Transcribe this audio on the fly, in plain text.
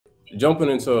jumping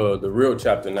into the real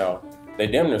chapter now, they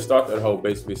damn near start that whole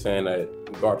basically saying that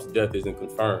Garp's death isn't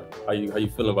confirmed. How you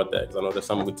feeling about that? Because I know that's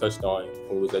something we touched on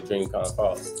when it was that DreamCon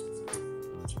call.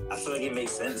 I feel like it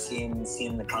makes sense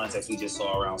seeing the context we just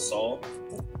saw around Saul,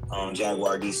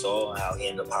 Jaguar D Saul, and how he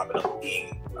ended up popping up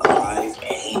being alive,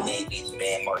 and he may be the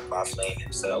man marked by Flame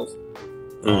himself.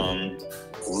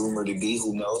 Rumored to be,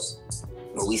 who knows?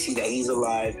 But we see that he's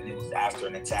alive, and it was after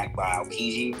an attack by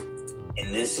Aokiji.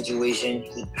 In this situation,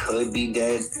 he could be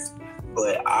dead,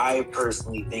 but I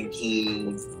personally think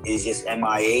he is just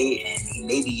MIA, and he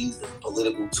may be used as a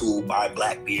political tool by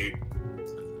Blackbeard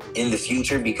in the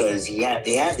future, because they had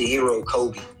the hero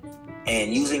Kobe,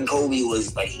 and using Kobe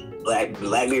was like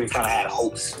Blackbeard kind of had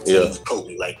hopes to use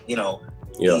Kobe, like, you know,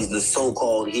 he's the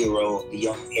so-called hero, the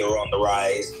young hero on the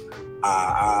rise.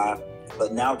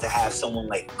 But now to have someone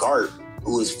like Garp,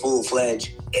 who is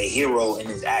full-fledged a hero and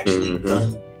has actually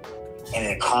done and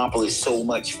accomplished so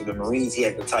much for the Marines. He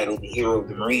has the title the Hero of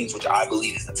the Marines, which I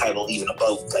believe is the title even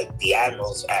above like the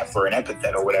Admirals for an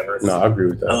epithet or whatever. No, I agree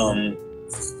with that.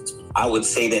 I would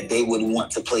say that they would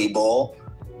want to play ball.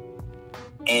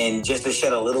 And just to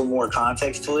shed a little more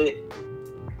context to it,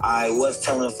 I was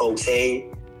telling folks, hey,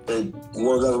 the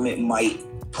world government might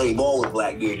play ball with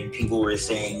Blackbeard, and people were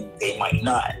saying they might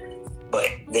not. But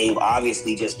they've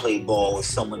obviously just played ball with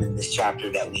someone in this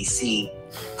chapter that we see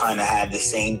kind of had the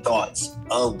same thoughts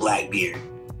of Blackbeard.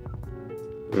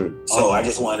 So I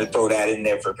just wanted to throw that in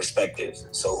there for perspective.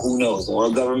 So who knows? The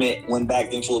world government went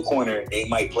back into a corner. They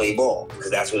might play ball,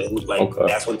 because that's what it looked like. Okay.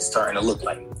 That's what it's starting to look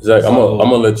like. Zach, I'm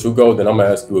gonna let you go. Then I'm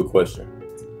gonna ask you a question.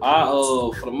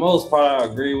 For the most part, I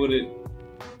agree with it.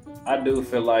 I do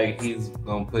feel like he's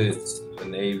gonna put the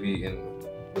Navy and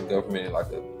the government in like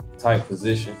a tight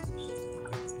position.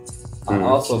 I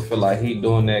also feel like he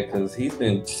doing that because he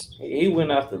went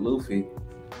after Luffy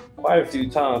quite a few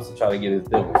times to try to get his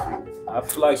devil fruit. I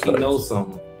feel like he knows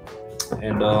something,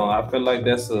 and I feel like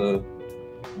that's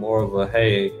more of a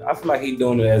hey. I feel like he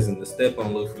doing it as in the step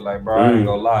on Luffy. Like, bro, I ain't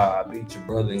gonna lie, I beat your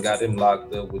brother and got him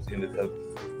locked up, which ended up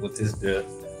with his death.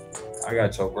 I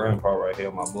got your grandpa right here,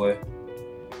 my boy.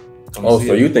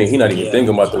 So you think he not even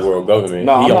thinking about the world government?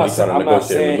 No, he I'm only trying to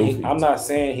negotiate with Luffy. I'm not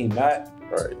saying he not.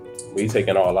 Right. But he's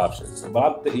taking all options.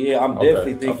 But I'm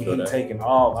definitely thinking he's taking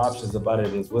all options about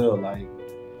it as well. Like,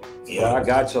 well, I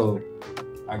got your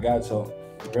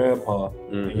grandpa,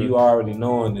 and you already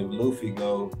knowing if Luffy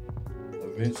go,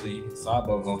 eventually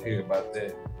Sabo gonna hear about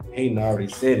that. He already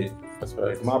said it. That's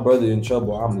right. If my brother in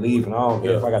trouble, I'm leaving. I don't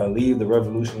care if I gotta leave the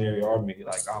Revolutionary Army.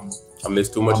 Like I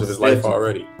missed too much of his life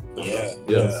already. Yeah.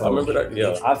 So I remember that.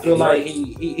 Yeah. I feel like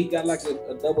he got like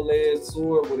a double-edged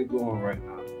sword with it going right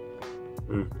now.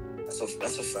 That's a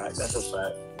fact.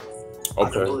 Okay. I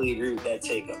completely agree with that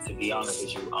take, to be honest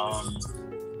with you.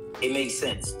 It makes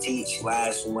sense. Teach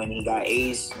last when he got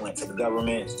Ace, went to the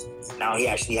government. Now he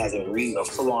actually has a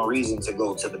full-on reason to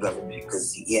go to the government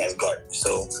because he has Garp.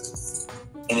 So,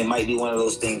 and it might be one of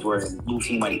those things where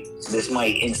Luffy might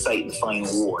incite the final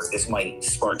war. This might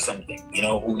spark something. You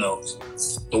know, who knows?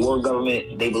 The world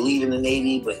government, they believe in the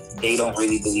Navy, but they don't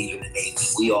really believe in the Navy.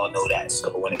 We all know that.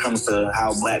 So when it comes to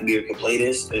how Blackbeard can play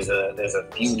this, there's a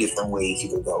few different ways he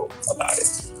will go about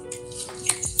it.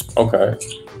 Okay.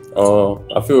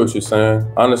 I feel what you're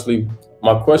saying. Honestly,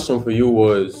 my question for you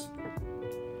was,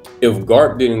 if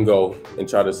Garp didn't go and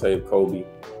try to save Kobe,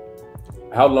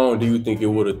 how long do you think it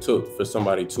would have took for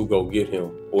somebody to go get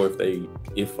him, or if the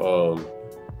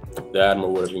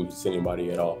Admiral would have even sent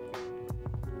anybody at all?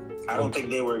 I don't think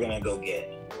they were gonna go get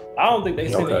him. I don't think they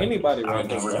sent anybody. I don't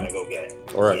think we're gonna go get him.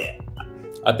 All right. Yeah.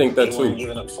 I think that they too. Weren't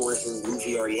giving up forces.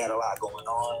 Luffy already had a lot going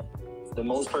on. The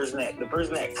person that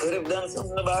could have done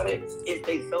something about it, if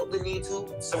they felt the need to,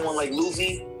 someone like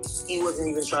Luffy, he wasn't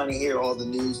even trying to hear all the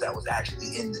news that was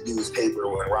actually in the newspaper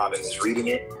when Robin was reading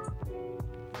it.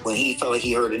 When he felt like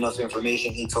he heard enough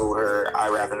information, he told her,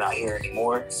 "I'd rather not hear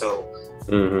anymore." So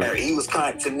he was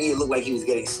to me, it looked like he was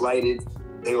getting slighted.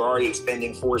 They were already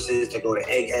expending forces to go to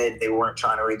Egghead. They weren't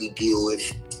trying to really deal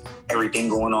with everything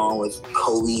going on with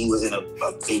Kobe. He wasn't a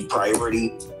big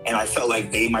priority. And I felt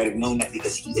like they might have known that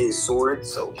because he is Sword,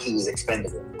 so he was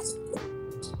expendable.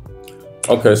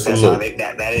 Okay, so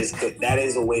that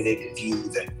is a way they could view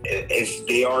them. If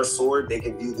they are Sword, they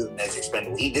could view them as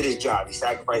expendable. He did his job. He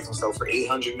sacrificed himself for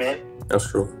 800 men. That's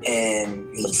true. And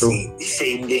he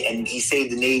saved it, and he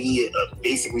saved the Navy,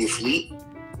 basically a fleet.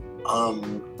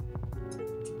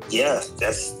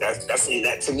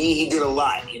 That to me, he did a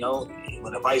lot. You know,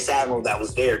 when the Vice Admiral that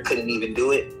was there couldn't even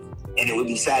do it, and it would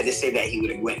be sad to say that he would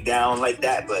have went down like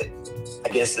that. But I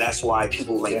guess that's why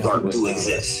people like Garp do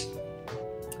exist.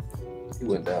 He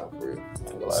went down for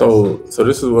real. So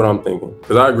this is what I'm thinking,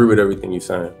 because I agree with everything you're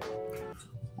saying.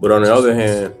 But on the other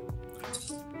hand,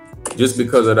 just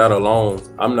because of that alone,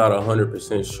 I'm not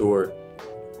 100% sure.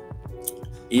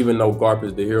 Even though Garp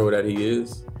is the hero that he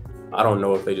is, I don't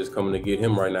know if they just coming to get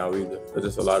him right now either. Because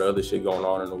there's a lot of other shit going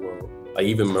on in the world. Like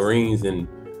even Marines and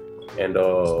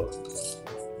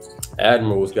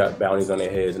Admirals got bounties on their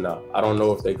heads now. I don't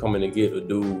know if they coming to get a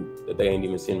dude that they ain't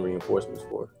even send reinforcements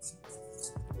for.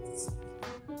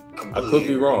 I could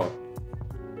be wrong.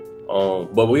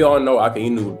 But we all know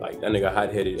Akainu, like that nigga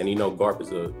hot-headed, and you know Garp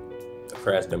is a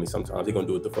crash dummy sometimes. He gonna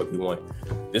do what the fuck he want.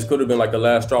 This could have been like the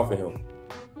last straw for him.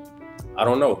 I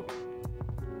don't know.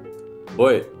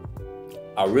 But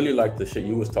I really like the shit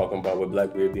you was talking about with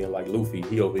Blackbeard being like, Luffy,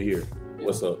 he over here.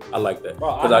 What's up? I like that.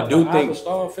 Because I do think I have a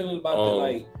strong feeling about that,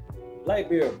 like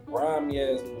Blackbeard grimy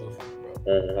ass motherfucker,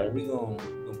 bro. Like we gonna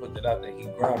put that out there. He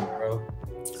grimy, bro.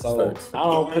 So I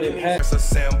don't put it past.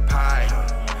 It's a senpai.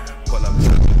 Pull up to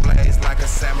the blaze like a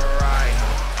samurai.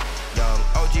 Young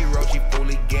OG Roshi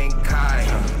fully Genkai.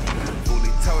 Fully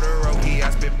Todoroki, I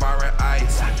spit bar and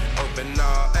ice. Open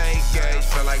all engaged,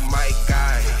 feel like my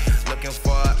guy. Looking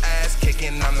for an ass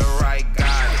kicking, I'm the right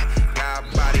guy.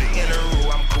 Got body in the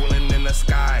room, I'm cooling in the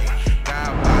sky.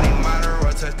 Got body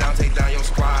moderate, touchdown, take down your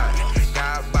squad.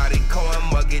 Got body Cohen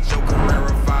mug, get your career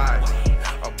revived.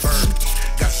 A bird,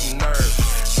 got some nerve.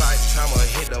 Side time,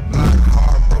 hit the block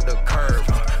hard, broke the curve.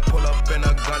 Pull up in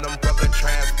a Gundam, fuck a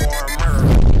transformer.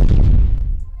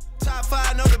 Top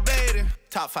 5, no debating.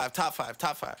 Top 5, top 5,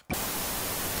 top 5.